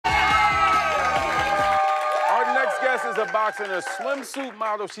a boxer and a swimsuit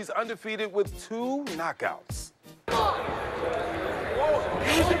model. She's undefeated with 2 knockouts.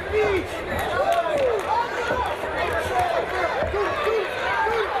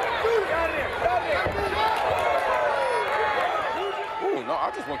 Ooh, no,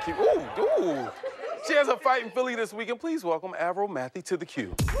 I just want to keep, ooh. She has a fight in Philly this weekend. Please welcome Avril Mathie to the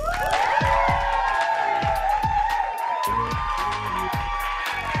Q.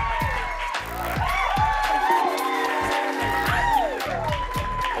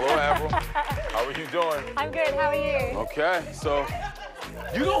 Hello, Avril. How are you doing? I'm good. How are you? Okay, so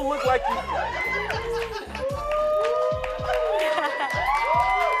you don't look like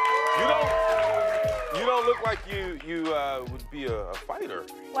you don't look like you would be a fighter.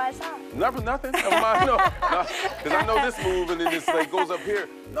 Why is that? Nothing. Never mind. No, because I know this move and then this like goes up here.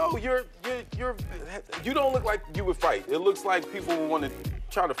 No, you don't look like you would fight. It looks like people would want to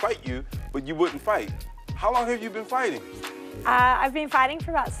try to fight you, but you wouldn't fight. How long have you been fighting? I've been fighting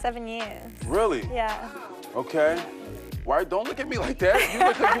for about 7 years. Really? Yeah. Okay. Why? Don't look at me like that. You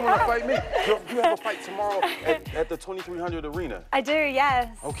look like you want to fight me. You have a fight tomorrow at the 2300 arena. I do, yes.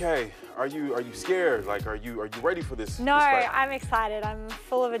 Okay. Are you scared? Like, are you ready for this? No, this fight? I'm excited. I'm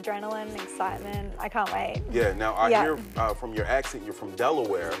full of adrenaline, excitement. I can't wait. Yeah. Now I hear from your accent you're from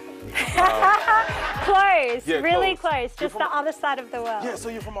Delaware. Close. Yeah, really close. Just the other side of the world. Yeah. So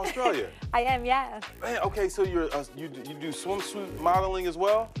you're from Australia. I am, yeah. Man, okay. So you do swimsuit modeling as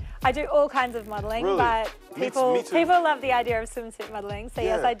well? I do all kinds of modeling, really? but Me people too. love the idea of swimsuit modeling. So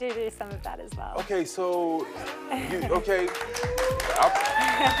yes, I do some of that as well. Okay, so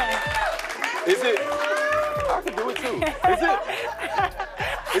is it? I can do it too.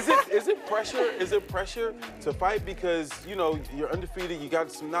 Is it pressure? Is it pressure to fight because you're undefeated, you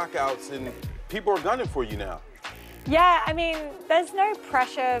got some knockouts, and people are gunning for you now? Yeah, I mean, there's no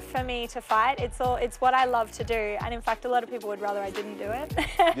pressure for me to fight. It's what I love to do. And in fact, a lot of people would rather I didn't do it.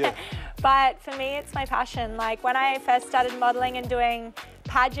 Yeah. But for me, it's my passion. Like when I first started modeling and doing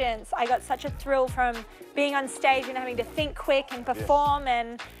pageants, I got such a thrill from being on stage and having to think quick and perform.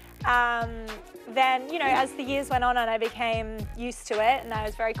 And then, as the years went on and I became used to it and I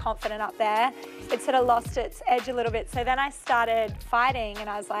was very confident up there, it sort of lost its edge a little bit. So then I started fighting and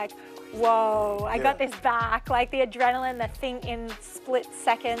I was like, whoa, I got this back. Like the adrenaline, the thing in split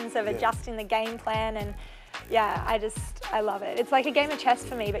seconds of adjusting the game plan, and yeah, I love it. It's like a game of chess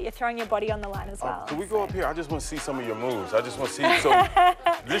for me, but you're throwing your body on the line as well. Can we go up here? I just want to see some of your moves. I just want to see. So,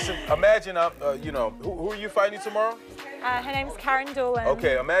 listen, imagine who are you fighting tomorrow? Her name's Karen Doolan.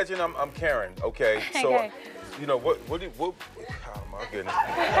 Okay, imagine I'm Karen. Okay, so Okay. what? Oh my goodness.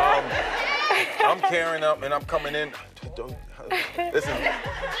 I'm Karen up and I'm coming in. This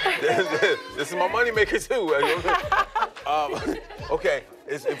is my moneymaker too. Okay,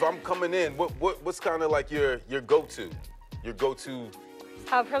 if I'm coming in, what's kind of like your go-to? Your go-to?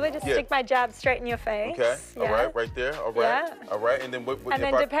 I'll probably just stick my jab straight in your face. Okay, all right, right there, all right. Yeah. All right, and then what and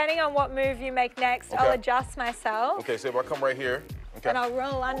then depending on what move you make next, I'll adjust myself. Okay, so if I come right here. Okay. And I'll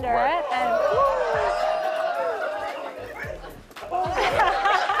roll under it and...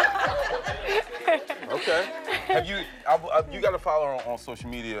 Okay. You got to follow her on social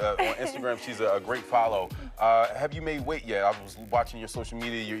media, on Instagram. She's a great follow. Have you made weight yet? I was watching your social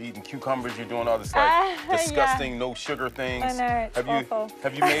media. You're eating cucumbers. You're doing all this like disgusting, no sugar things. I know, it's awful.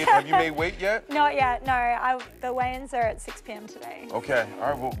 Have you made weight yet? Not yet. No. The weigh-ins are at 6 p.m. today. Okay.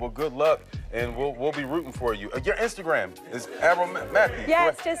 All right. Well, good luck, and we'll be rooting for you. Your Instagram is Avril Mathie. Yeah,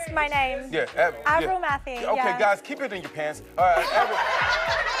 it's just my name. Yeah. Avril Mathie. Okay, guys, keep it in your pants. Avril.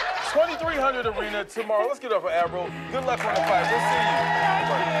 2300 arena tomorrow. Let's get up for Avril. Good luck on the fight. We'll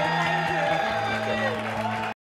see you.